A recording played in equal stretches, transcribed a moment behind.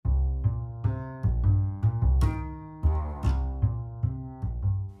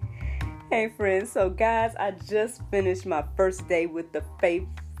Hey friends, so guys, I just finished my first day with the Faith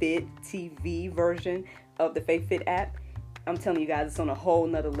Fit TV version of the Faith Fit app. I'm telling you guys, it's on a whole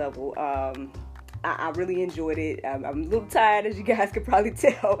nother level. I really enjoyed it. I'm a little tired, as you guys could probably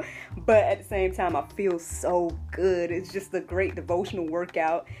tell, but at the same time, I feel so good. It's just a great devotional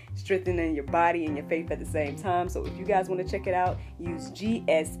workout, strengthening your body and your faith at the same time. So if you guys want to check it out, use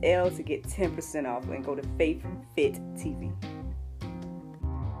GSL to get 10% off and go to Faith Fit TV.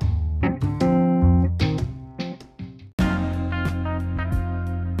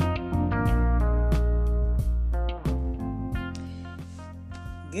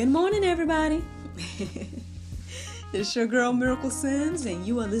 Good morning, everybody. It's your girl, Miracle Sims, and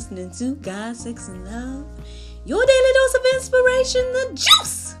you are listening to God, Sex, and Love, your daily dose of inspiration, the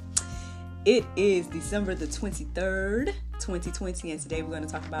juice. It is December the 23rd, 2020, and today we're going to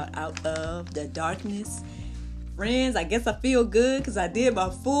talk about Out of the Darkness. Friends, I guess I feel good because I did my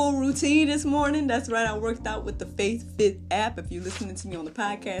full routine this morning. That's right, I worked out with the Faith Fit app. If you're listening to me on the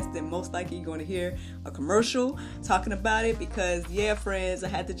podcast, then most likely you're going to hear a commercial talking about it because, yeah, friends, I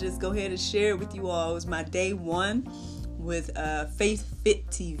had to just go ahead and share it with you all. It was my day one with Faith Fit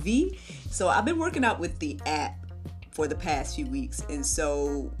TV. So I've been working out with the app for the past few weeks. And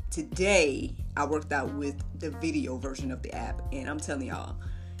so today I worked out with the video version of the app. And I'm telling y'all,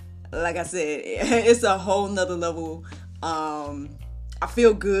 like I said, it's a whole nother level. I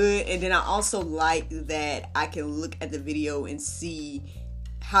feel good. And then I also like that I can look at the video and see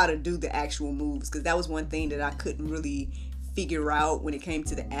how to do the actual moves. Because that was one thing that I couldn't really figure out when it came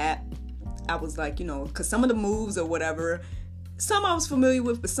to the app. I was like, because some of the moves or whatever, some I was familiar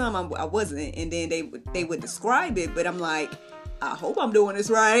with, but some I wasn't. And then they would describe it. But I'm like, I hope I'm doing this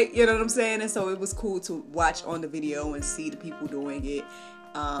right. You know what I'm saying? And so it was cool to watch on the video and see the people doing it.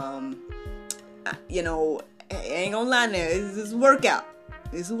 I ain't gonna lie now, it's a workout.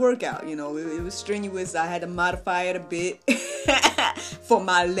 It's a workout, it was strenuous. I had to modify it a bit for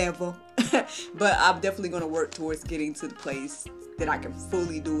my level. But I'm definitely gonna work towards getting to the place that I can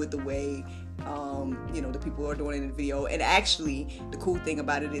fully do it the way the people are doing it in the video. And actually the cool thing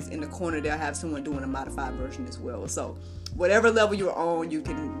about it is in the corner they'll have someone doing a modified version as well. So whatever level you're on, you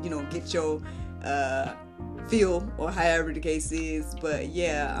can, get your feel or however the case is. But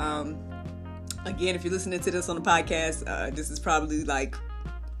yeah, again, if you're listening to this on the podcast, this is probably like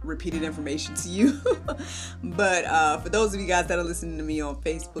repeated information to you. But for those of you guys that are listening to me on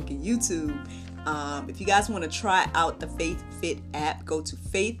Facebook and YouTube, if you guys want to try out the Faith Fit app, go to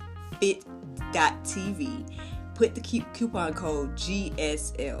faithfit.tv, put the coupon code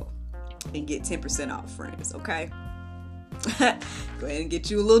GSL and get 10% off, friends. Okay. Go ahead and get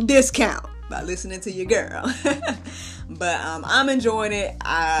you a little discount by listening to your girl. But I'm enjoying it.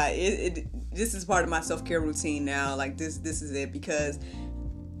 This is part of my self-care routine now. Like this is it, because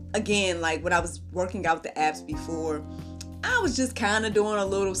again, like when I was working out the apps before, I was just kind of doing a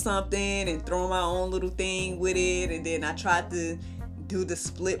little something and throwing my own little thing with it. And then I tried to do the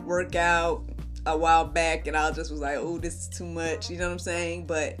split workout a while back, and I just was like, oh, this is too much. You know what I'm saying?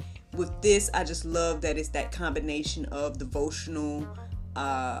 But with this, I just love that it's that combination of devotional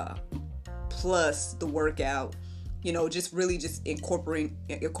plus the workout, just really just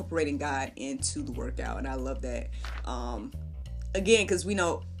incorporating God into the workout. And I love that. Again, because we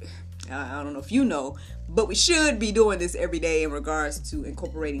know, I don't know if you know, but we should be doing this every day in regards to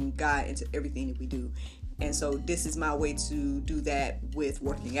incorporating God into everything that we do. And so this is my way to do that with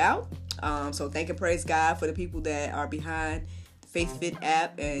working out. So thank and praise God for the people that are behind Faith Fit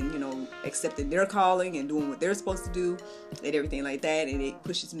app and accepting their calling and doing what they're supposed to do and everything like that. And it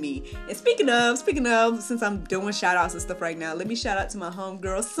pushes me. And speaking of, since I'm doing shout outs and stuff right now, let me shout out to my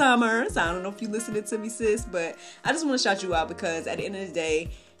homegirl Summers. I don't know if you listening to me, sis, but I just want to shout you out because at the end of the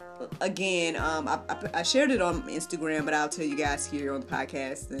day, again, I shared it on Instagram, but I'll tell you guys here on the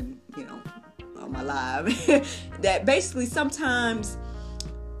podcast and on my live that basically sometimes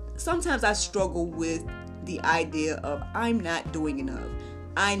I struggle with the idea of I'm not doing enough.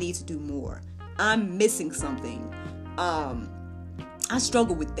 I need to do more. I'm missing something. I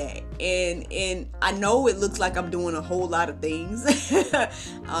struggle with that. And I know it looks like I'm doing a whole lot of things.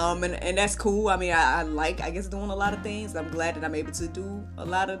 And that's cool. I mean, I guess doing a lot of things. I'm glad that I'm able to do a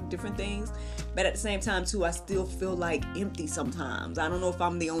lot of different things. But at the same time, too, I still feel like empty sometimes. I don't know if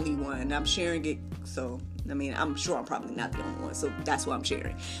I'm the only one. I'm sharing it. So, I mean, I'm sure I'm probably not the only one. So that's why I'm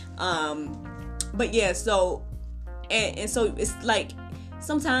sharing. But yeah, so, and so it's like,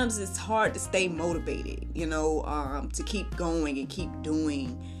 sometimes it's hard to stay motivated, to keep going and keep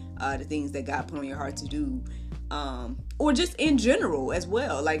doing the things that God put on your heart to do. Or just in general as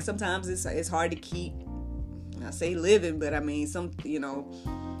well. Like sometimes it's hard to keep, I say living, but I mean,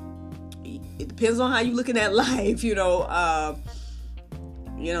 it depends on how you looking at life,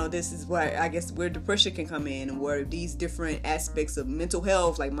 this is where I guess where depression can come in, and where these different aspects of mental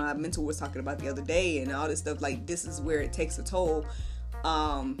health, like my mentor was talking about the other day, and all this stuff, like this is where it takes a toll.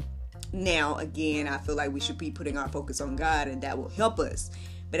 Now, again, I feel like we should be putting our focus on God, and that will help us.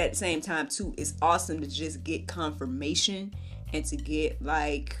 But at the same time, too, it's awesome to just get confirmation and to get,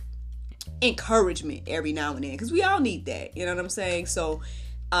 like, encouragement every now and then, because we all need that. You know what I'm saying? So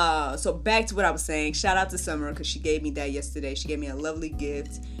back to what I was saying. Shout out to Summer, because she gave me that yesterday. She gave me a lovely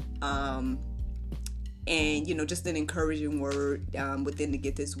gift. And, just an encouraging word within the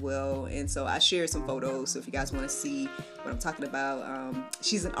gift as well. And so I shared some photos. So if you guys want to see what I'm talking about,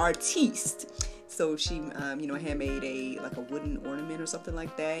 she's an artiste. So she, handmade a wooden ornament or something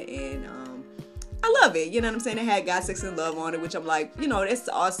like that. And I love it. You know what I'm saying? It had God, Sex, and Love on it, which I'm like, it's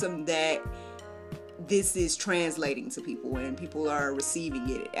awesome that this is translating to people and people are receiving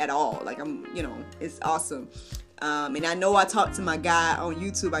it at all. Like, it's awesome. And I know I talked to my guy on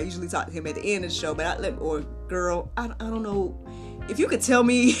YouTube. I usually talk to him at the end of the show, but I don't know if you could tell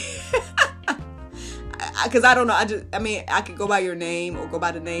me, because I don't know. I could go by your name or go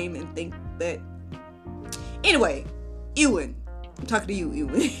by the name and think that. Anyway, Ewan, I'm talking to you,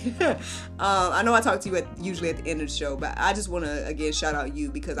 Ewan. I know I talk to you usually at the end of the show, but I just want to again shout out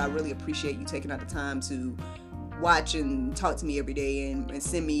you, because I really appreciate you taking out the time to watch and talk to me every day and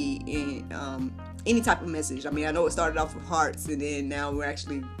send me any type of message. I know it started off with hearts, and then now we're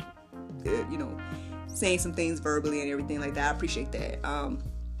actually, saying some things verbally and everything like that. I appreciate that.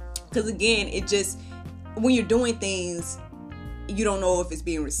 Because again, it just, when you're doing things, you don't know if it's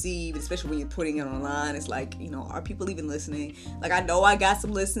being received, especially when you're putting it online. It's like, are people even listening? Like, I know I got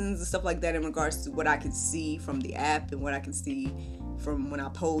some listens and stuff like that in regards to what I can see from the app and what I can see from when I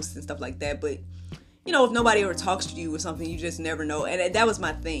post and stuff like that. But, if nobody ever talks to you or something, you just never know. And that was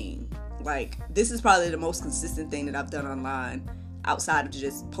my thing. Like, this is probably the most consistent thing that I've done online outside of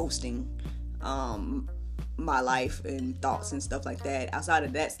just posting my life and thoughts and stuff like that. Outside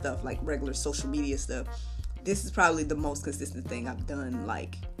of that stuff, like regular social media stuff, this is probably the most consistent thing I've done,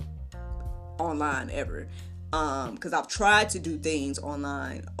 like, online ever. Because I've tried to do things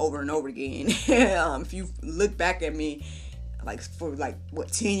online over and over again. If you look back at me,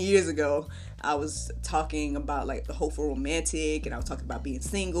 10 years ago, I was talking about, like, the hopeful romantic, and I was talking about being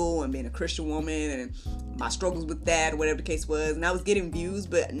single and being a Christian woman and my struggles with that, or whatever the case was. And I was getting views,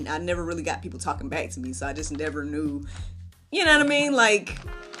 but I never really got people talking back to me, so I just never knew, you know what I mean? Like,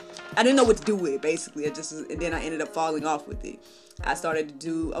 I didn't know what to do with it, basically. And then I ended up falling off with it. I started to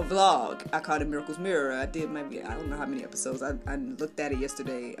do a vlog. I called it Miracles Mirror. I did maybe, I don't know how many episodes. I looked at it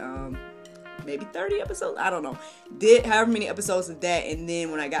yesterday. Maybe 30 episodes. I don't know. Did however many episodes of that, and then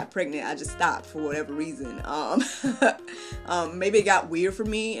when I got pregnant, I just stopped for whatever reason. Maybe it got weird for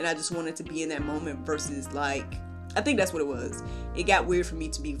me, and I just wanted to be in that moment versus, like, I think that's what it was. It got weird for me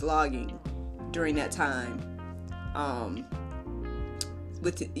to be vlogging during that time.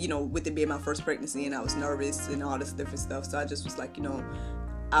 With it being my first pregnancy, and I was nervous and all this different stuff. So I just was like,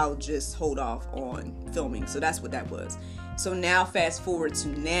 I'll just hold off on filming. So that's what that was. So now fast forward to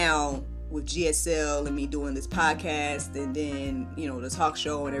now with GSL and me doing this podcast, and then, the talk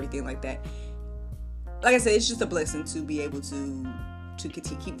show and everything like that. Like I said, it's just a blessing to be able to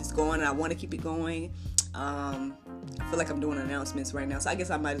keep this going, and I want to keep it going. I feel like I'm doing announcements right now, so I guess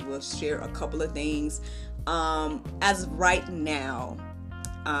I might as well share a couple of things. As of right now,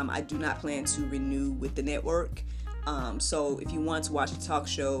 I do not plan to renew with the network. So if you want to watch the talk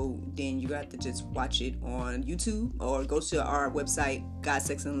show, then you got to just watch it on YouTube or go to our website,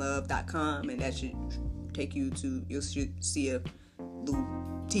 godsexandlove.com, and that should take you to, you should see a little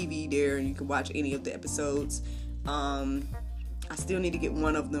TV there, and you can watch any of the episodes. I still need to get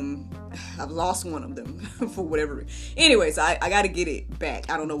one of them. I've lost one of them for whatever. Anyways, I got to get it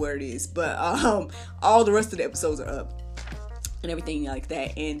back. I don't know where it is, but all the rest of the episodes are up and everything like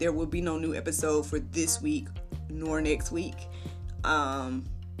that. And there will be no new episode for this week nor next week.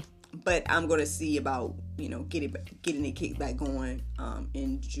 But I'm gonna see about getting it kicked back going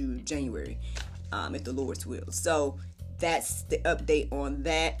in January, if the Lord's will. So that's the update on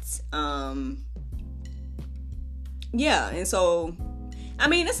that. Yeah, and so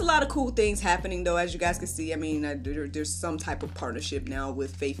there's a lot of cool things happening though, as you guys can see. There's some type of partnership now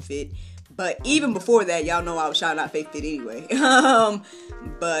with Faith Fit. But even before that, y'all know I was shouting out Faith Fit anyway. So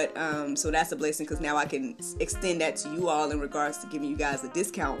that's a blessing, because now I can extend that to you all in regards to giving you guys a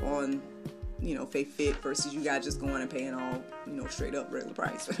discount on, Faith Fit versus you guys just going and paying all, straight up regular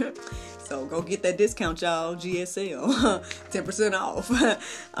price. So go get that discount, y'all. GSL, 10% off.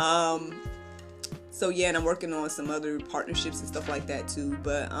 So yeah, and I'm working on some other partnerships and stuff like that too.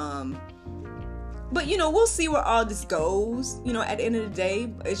 But you know, we'll see where all this goes. You know, at the end of the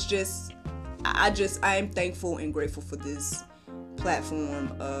day, it's just I am thankful and grateful for this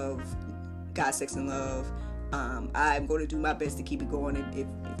platform of God, Sex, and Love. I'm going to do my best to keep it going if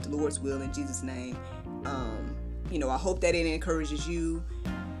the Lord's will, in Jesus' name. You know, I hope that it encourages you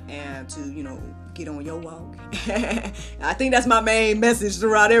and to, you know, get on your walk. I think that's my main message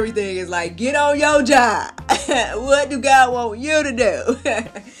throughout everything, is like, get on your job. What do God want you to do?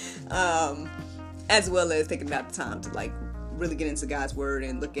 As well as taking out the time to like really get into God's word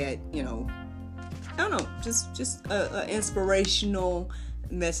and look at, you know, I don't know, just a inspirational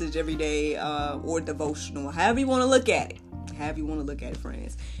message every day, or devotional, however you want to look at it,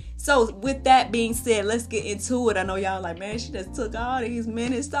 friends. So with that being said, let's get into it. I know y'all like, man, she just took all these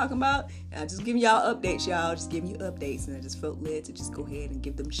minutes talking about, and I just giving y'all updates, just giving you updates, and I just felt led to just go ahead and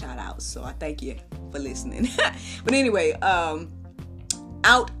give them shout outs. So I thank you for listening. But anyway,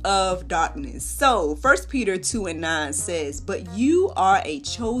 out of darkness. So 1 Peter 2:9 says, but you are a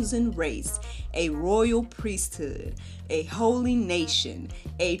chosen race, a royal priesthood, a holy nation,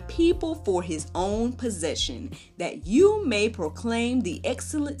 a people for his own possession, that you may proclaim the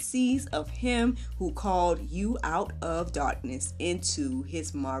excellencies of him who called you out of darkness into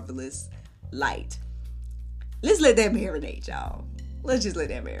his marvelous light. Let's let that marinate, y'all. Let's just let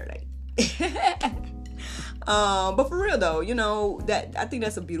that marinate. But for real though, you know, that I think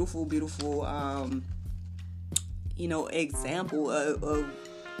that's a beautiful, you know, example of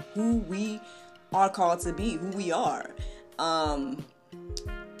who we are called to be, who we are. Now,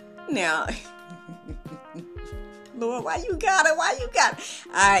 Lord, why you got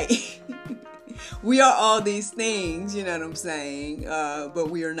it? We are all these things, you know what I'm saying? But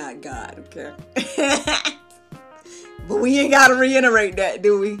we are not God, okay? But we ain't got to reiterate that,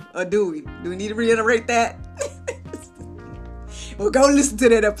 do we? Or do we? Do we need to reiterate that? Well, go listen to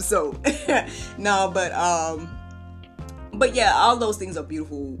that episode. No, but yeah, all those things are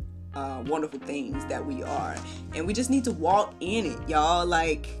beautiful, wonderful things that we are, and we just need to walk in it, y'all.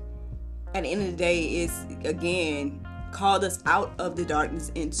 Like, at the end of the day, it's again called us out of the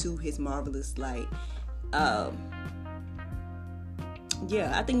darkness into his marvelous light.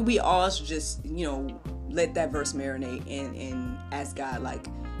 Yeah, I think we all should just, you know, let that verse marinate and ask God, like,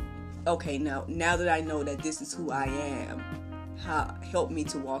 okay, now that I know that this is who I am, help me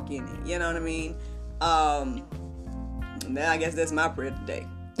to walk in it. You know what I mean? Now I guess that's my prayer today.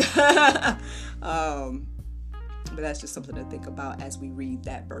 But that's just something to think about as we read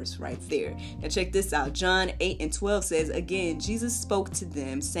that verse right there. And check this out. John 8:12 says, again, Jesus spoke to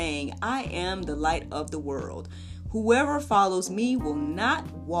them saying, I am the light of the world. Whoever follows me will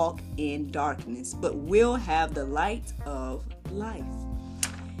not walk in darkness, but will have the light of life.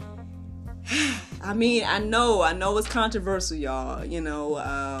 I mean, I know it's controversial, y'all, you know,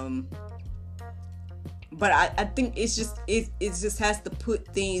 but I think it just has to put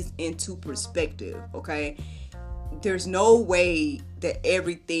things into perspective, okay? There's no way that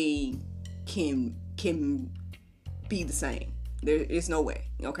everything can be the same. There is no way,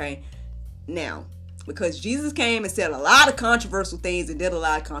 okay? Now, because Jesus came and said a lot of controversial things and did a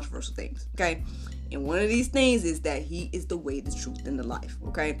lot of controversial things, okay? And one of these things is that he is the way, the truth, and the life,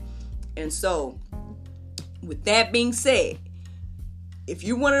 okay? And so, with that being said, if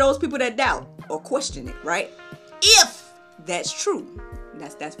you're one of those people that doubt or question it, right? If that's true,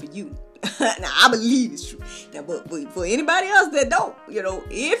 that's for you. Now, I believe it's true. Now, but for anybody else that don't, you know,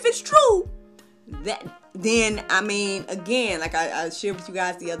 if it's true, then, I mean, again, like I shared with you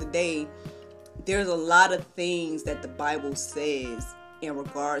guys the other day, there's a lot of things that the Bible says in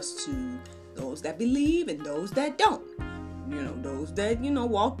regards to those that believe and those that don't. You know, those that, you know,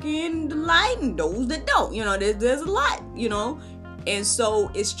 walk in the light and those that don't. You know, there's a lot, you know. And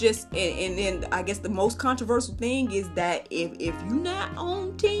so it's just, and then I guess the most controversial thing is that if you're not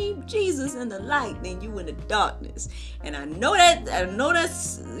on Team Jesus and the light, then you in the darkness. And I know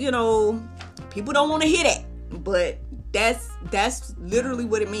that's, you know, people don't want to hear that, but that's literally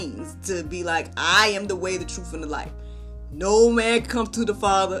what it means to be like, I am the way, the truth, and the life. No man comes to the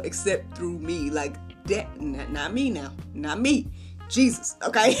Father except through me. Like that, not me now, not me, Jesus.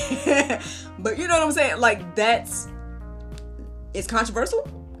 Okay, but you know what I'm saying? Like it's controversial,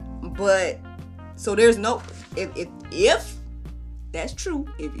 but so there's no if that's true.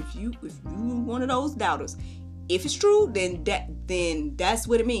 If you one of those doubters, if it's true, then that's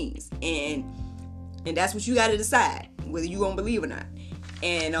what it means, and that's what you got to decide whether you gonna believe or not.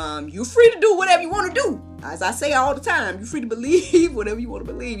 And you're free to do whatever you want to do. As I say all the time, you're free to believe whatever you want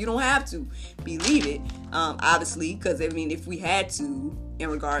to believe. You don't have to believe it, obviously, because I mean, if we had to, in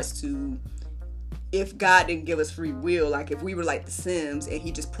regards to if God didn't give us free will, like if we were like the Sims and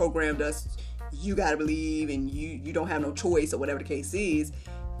he just programmed us, you gotta believe and you don't have no choice or whatever the case is,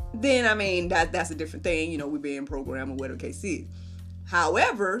 then I mean that's a different thing, we're being programmed or whatever the case is.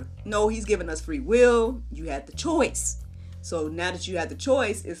 However, no, he's given us free will. You had the choice. So now that you had the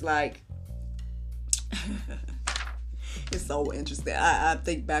choice, it's like it's so interesting. I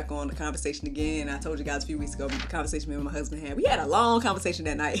think back on the conversation again. I told you guys a few weeks ago the conversation me and my husband had. We had a long conversation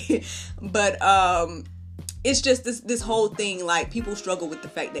that night. But it's just this whole thing, like people struggle with the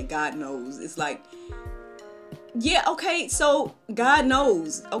fact that God knows. It's like, yeah, okay, so God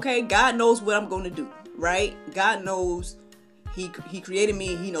knows. Okay, God knows what I'm going to do, right? God knows. He created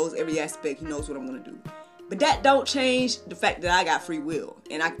me. He knows every aspect. He knows what I'm going to do. But that don't change the fact that I got free will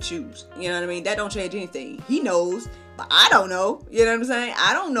and I can choose. You know what I mean? That don't change anything. He knows, but I don't know. You know what I'm saying?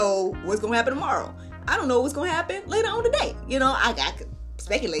 I don't know what's going to happen tomorrow. I don't know what's going to happen later on today. I could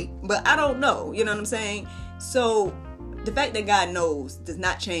speculate, but I don't know. You know what I'm saying? So the fact that God knows does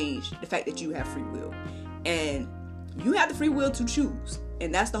not change the fact that you have free will. And you have the free will to choose.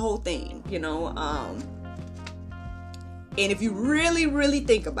 And that's the whole thing, And if you really, really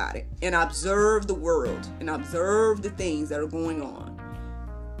think about it and observe the world and observe the things that are going on,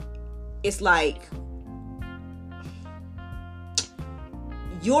 it's like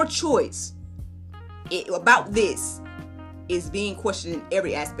your choice about this is being questioned in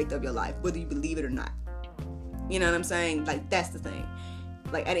every aspect of your life, whether you believe it or not. You know what I'm saying? Like, that's the thing.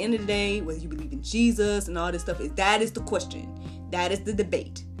 Like, at the end of the day, whether you believe in Jesus and all this stuff, that is the question. That is the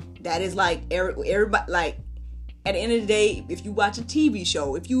debate. That is like everybody, like, at the end of the day, if you watch a TV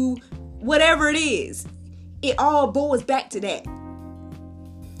show, whatever it is, it all boils back to that.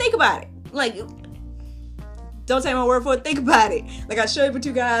 Think about it. Like, don't take my word for it. Think about it. Like I showed with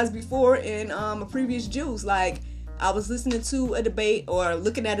you guys before in a previous juice. Like, I was listening to a debate or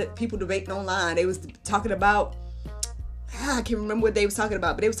looking at it, people debating online. They was talking about, I can't remember what they was talking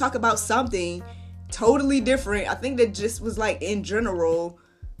about, but they was talking about something totally different. I think that just was like in general,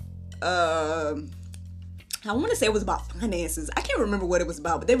 I want to say it was about finances. I can't remember what it was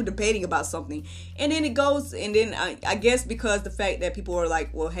about, but they were debating about something. And then it goes, and then I guess because the fact that people are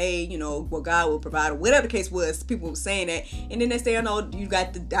like, well, hey, well, God will provide, or whatever the case was, people were saying that. And then they say, I know you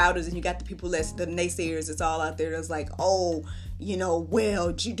got the doubters and you got the people the naysayers. It's all out there. That's like, oh,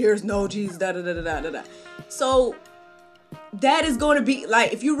 well, there's no Jesus, da da da da da da. So that is going to be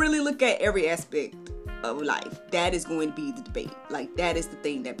like, if you really look at every aspect of life, that is going to be the debate. Like, that is the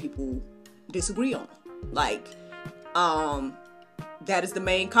thing that people disagree on. Like, that is the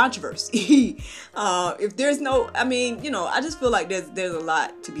main controversy. If there's no, I just feel like there's a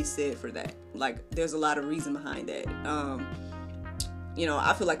lot to be said for that. Like, there's a lot of reason behind that.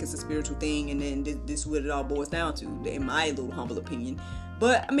 I feel like it's a spiritual thing, and then this is what it all boils down to, in my little humble opinion.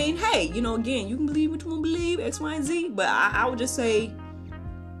 But hey, again, you can believe what you want to believe, X, Y, and Z. But I would just say,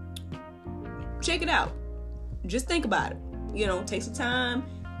 check it out. Just think about it. Take some time,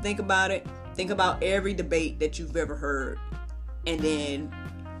 think about it. Think about every debate that you've ever heard, and then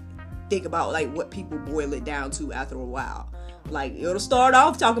think about like what people boil it down to after a while. Like, it'll start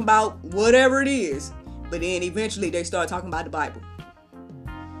off talking about whatever it is, but then eventually they start talking about the Bible.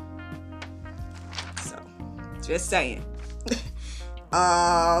 So, just saying.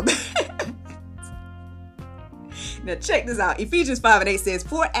 Now check this out. Ephesians 5:8 says,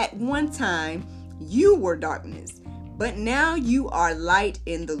 "For at one time you were darkness, but now you are light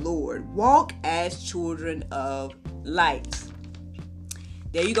in the Lord. Walk as children of light."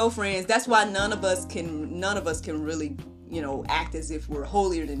 There you go, friends. That's why none of us can really, act as if we're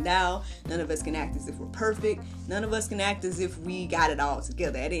holier than thou. None of us can act as if we're perfect. None of us can act as if we got it all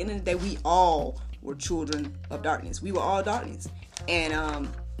together. At the end of the day, we all were children of darkness. We were all darkness. And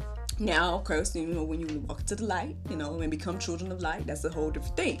now, of course, when you walk into the light, and become children of light, that's a whole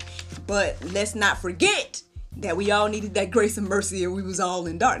different thing. But let's not forget that we all needed that grace and mercy, and we was all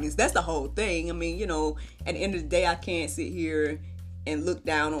in darkness. That's the whole thing. At the end of the day, I can't sit here and look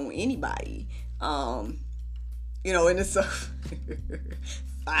down on anybody. And it's fine.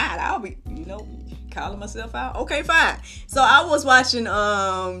 I'll be, calling myself out. Okay, fine. So I was watching,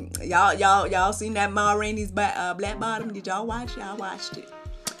 y'all seen that Ma Rainey's Black Bottom? Did y'all watch it? I watched it.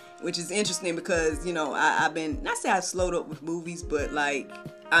 Which is interesting because, I've been, not say I've slowed up with movies, but like,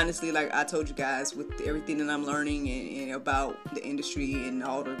 honestly, like I told you guys, with everything that I'm learning and about the industry and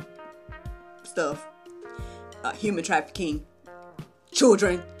all the stuff, human trafficking,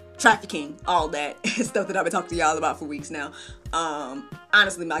 children trafficking, all that stuff that I've been talking to y'all about for weeks now.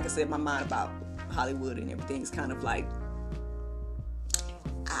 Honestly, like I said, my mind about Hollywood and everything is kind of like,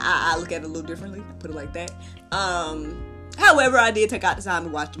 I look at it a little differently, I put it like that. However, I did take out the time to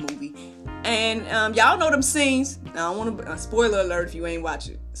watch the movie. And y'all know them scenes. Now I don't want to spoiler alert if you ain't watch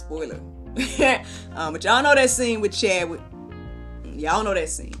it. Spoiler. But y'all know that scene with Chadwick. Y'all know that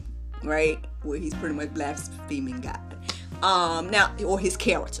scene, right? Where he's pretty much blaspheming God. Now, or his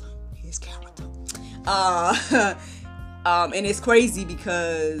character. And it's crazy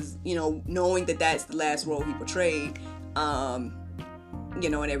because, you know, knowing that that's the last role he portrayed, you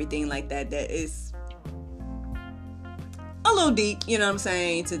know, and everything like that, that is a little deep, you know what I'm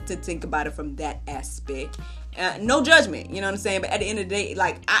saying, to think about it from that aspect. No judgment, you know what I'm saying, but at the end of the day,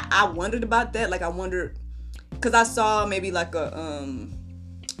 like, I wondered about that. Like, I wondered, because I saw maybe like a,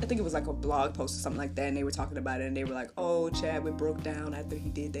 I think it was like a blog post or something like that, and they were talking about it, and they were like, oh, Chadwick broke down after he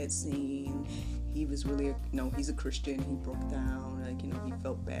did that scene. He was really, you know, he's a Christian, he broke down, like, you know, he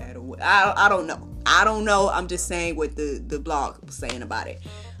felt bad, or what. I don't know. I'm just saying what the blog was saying about it.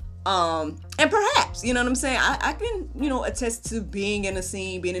 And perhaps, you know what I'm saying, I can, you know, attest to being in a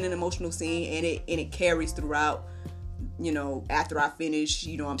scene, being in an emotional scene, and it carries throughout, you know, after I finish,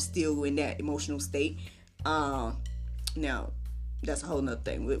 you know, I'm still in that emotional state. Now, that's a whole nother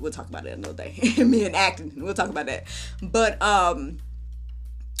thing. We'll talk about that another day. Me and acting, we'll talk about that. But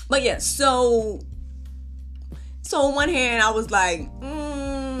yeah, so on one hand, I was like,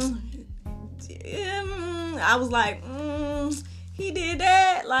 he did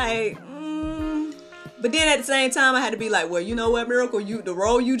that, like, but then at the same time, I had to be like, well, you know what, Miracle, the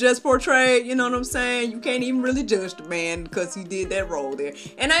role you just portrayed, you know what I'm saying, you can't even really judge the man because he did that role there.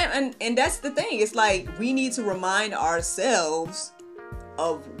 And that's the thing. It's like, we need to remind ourselves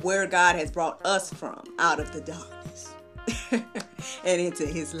of where God has brought us from, out of the darkness and into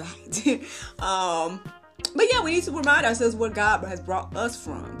his light. But yeah, we need to remind ourselves where God has brought us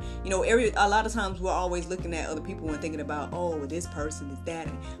from. You know, a lot of times we're always looking at other people and thinking about, oh, this person is that,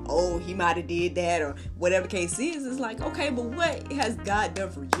 and oh, he might have did that, or whatever the case is. It's like, okay, but what has God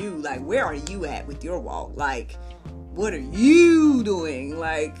done for you? Like, where are you at with your walk? Like, what are you doing?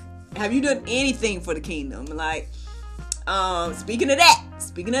 Like, have you done anything for the kingdom? Like, speaking of that,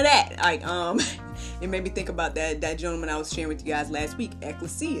 like, it made me think about that gentleman I was sharing with you guys last week,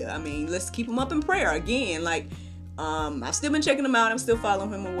 Ecclesia. I mean, let's keep him up in prayer again. Like, I've still been checking him out. I'm still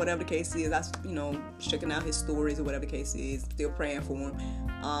following him, or whatever the case is. I, you know, checking out his stories, or whatever the case is. Still praying for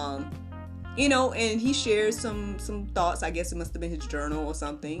him. You know, and he shared some thoughts. I guess it must have been his journal or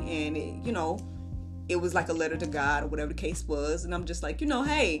something. And it, you know, it was like a letter to God, or whatever the case was. And I'm just like, you know,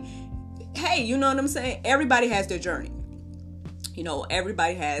 hey, you know what I'm saying? Everybody has their journey. You know,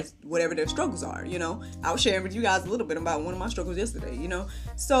 everybody has whatever their struggles are, you know. I was sharing with you guys a little bit about one of my struggles yesterday, you know.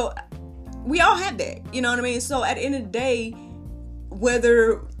 So, we all have that, you know what I mean? So, at the end of the day,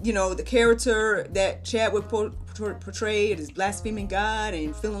 whether, you know, the character that Chadwick portrayed is blaspheming God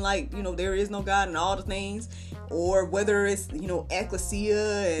and feeling like, you know, there is no God and all the things, or whether it's, you know,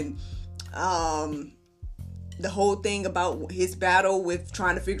 Ecclesia and the whole thing about his battle with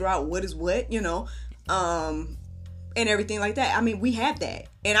trying to figure out what is what, you know, and everything like that. I mean, we have that.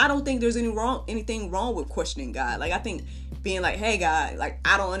 And I don't think there's anything wrong with questioning God. Like, I think being like, hey, God, like,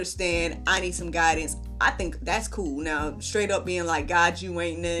 I don't understand. I need some guidance. I think that's cool. Now, straight up being like, God, you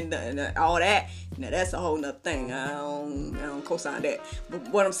ain't all that. Now, that's a whole nother thing. I don't co-sign that. But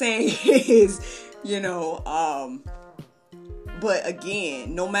what I'm saying is, you know, but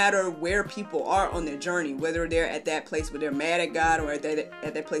again, no matter where people are on their journey, whether they're at that place where they're mad at God, or at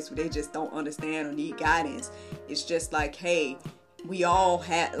that place where they just don't understand or need guidance, it's just like, hey, we all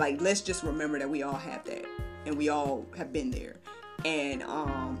have, like, let's just remember that we all have that, and we all have been there, and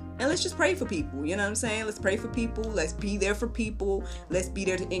let's just pray for people. You know what I'm saying? Let's pray for people. Let's be there for people. Let's be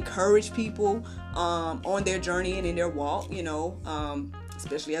there to encourage people on their journey and in their walk. You know,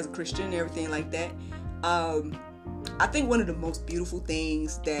 especially as a Christian and everything like that. I think one of the most beautiful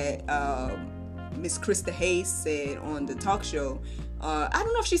things that Miss Krista Hayes said on the talk show, I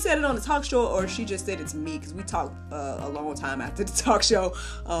don't know if she said it on the talk show or she just said it to me, because we talked a long time after the talk show.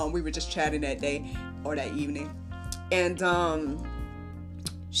 We were just chatting that day or that evening, and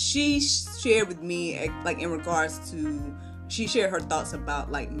she shared with me, like, in regards to, she shared her thoughts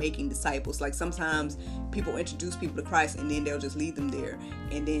about, like, making disciples. Like, sometimes people introduce people to Christ and then they'll just leave them there.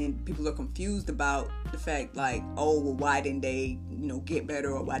 And then people are confused about the fact, like, oh, well, why didn't they, you know, get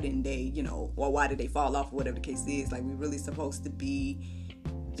better? Or why didn't they, you know, or why did they fall off, or whatever the case is. Like, we're really supposed to be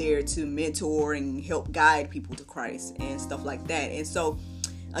there to mentor and help guide people to Christ and stuff like that. And so,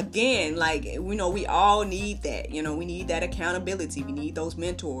 again, like, you know, we all need that. You know, we need that accountability. We need those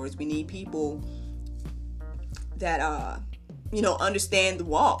mentors. We need people that, you know, understand the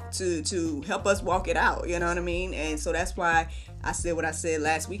walk to help us walk it out. You know what I mean? And so that's why I said what I said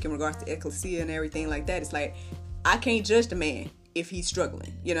last week in regards to Ecclesia and everything like that. It's like, I can't judge the man. if he's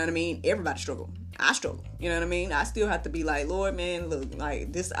struggling. You know what I mean? Everybody struggle. I struggle. You know what I mean? I still have to be like, Lord, man, look,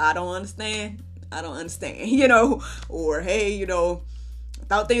 like this, I don't understand. You know, or hey, you know, I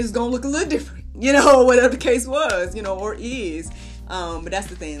thought things was gonna look a little different, you know, whatever the case was, you know, or is. But that's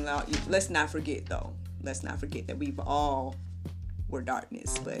the thing. Let's not forget though. Let's not forget that we've all were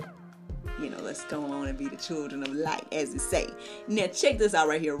darkness, but you know, let's go on and be the children of light, as it say. Now check this out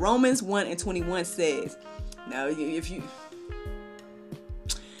right here. Romans 1:21 says, now if you,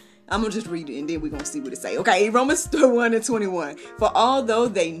 I'm going to just read it and then we're going to see what it say. Okay, Romans 1:21. For although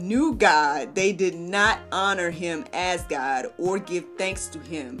they knew God, they did not honor him as God or give thanks to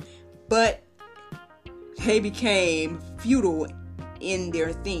him, but they became futile in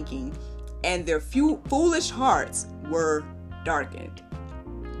their thinking, and their foolish hearts were darkened.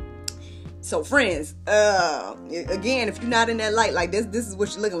 So friends, again, if you're not in that light, like this is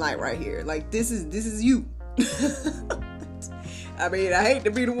what you're looking like right here. Like this is you. I mean, I hate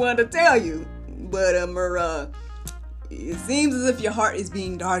to be the one to tell you, but it seems as if your heart is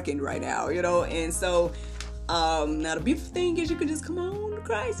being darkened right now, you know. And so, now the beautiful thing is you can just come on to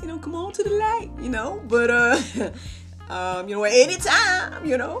Christ, you know, come on to the light, you know. But you know, at any time,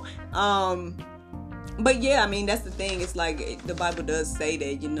 you know. But yeah, I mean, that's the thing. It's like the Bible does say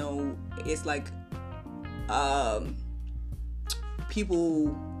that, you know, it's like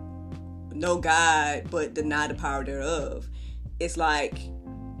people know God but deny the power thereof. It's like,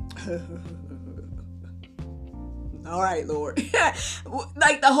 all right, Lord.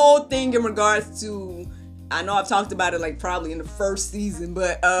 Like the whole thing in regards to, I know I've talked about it like probably in the first season,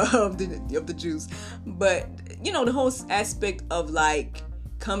 but of the juice. But you know, the whole aspect of like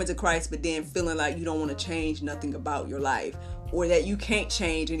coming to Christ, but then feeling like you don't want to change nothing about your life, or that you can't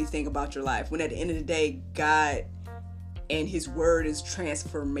change anything about your life. When at the end of the day, God and his word is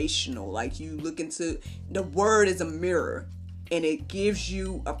transformational. Like you look into, the word is a mirror. And it gives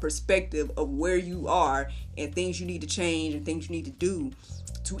you a perspective of where you are and things you need to change and things you need to do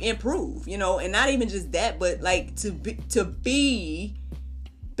to improve, you know. And not even just that, but like to be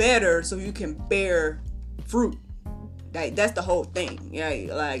better so you can bear fruit. Like that's the whole thing.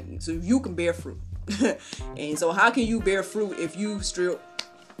 Yeah, like so you can bear fruit. And so how can you bear fruit if you still?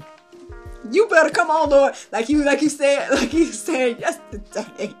 You better come on, Lord. Like you said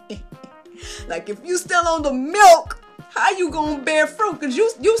yesterday. Like if you still on the milk, how you gonna bear fruit? Cause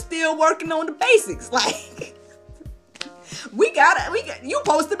you still working on the basics. Like we got you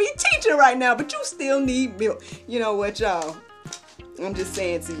supposed to be teaching right now, but you still need milk. You know what, y'all? I'm just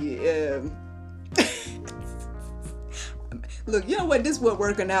saying to you. Look, you know what? This is what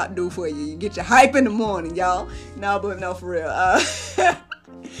working out do for you. You get your hype in the morning, y'all. No, for real.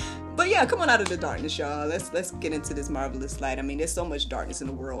 But yeah, come on out of the darkness, y'all. Let's get into this marvelous light. I mean, there's so much darkness in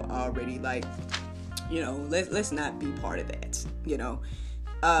the world already. Like, you know, let's not be part of that, you know.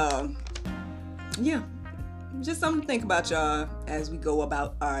 Yeah, just something to think about, y'all, as we go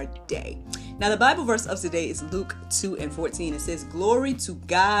about our day. Now, the Bible verse of today is Luke 2:14. It says, "Glory to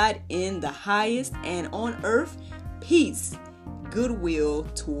God in the highest, and on earth peace, goodwill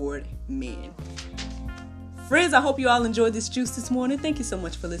toward men." Friends, I hope you all enjoyed this juice this morning. Thank you so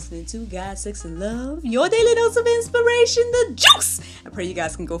much for listening to God, Sex, and Love, your daily dose of inspiration, the juice. I pray you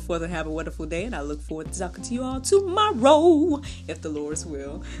guys can go forth and have a wonderful day, and I look forward to talking to you all tomorrow, if the Lord's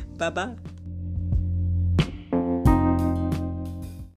will. Bye-bye.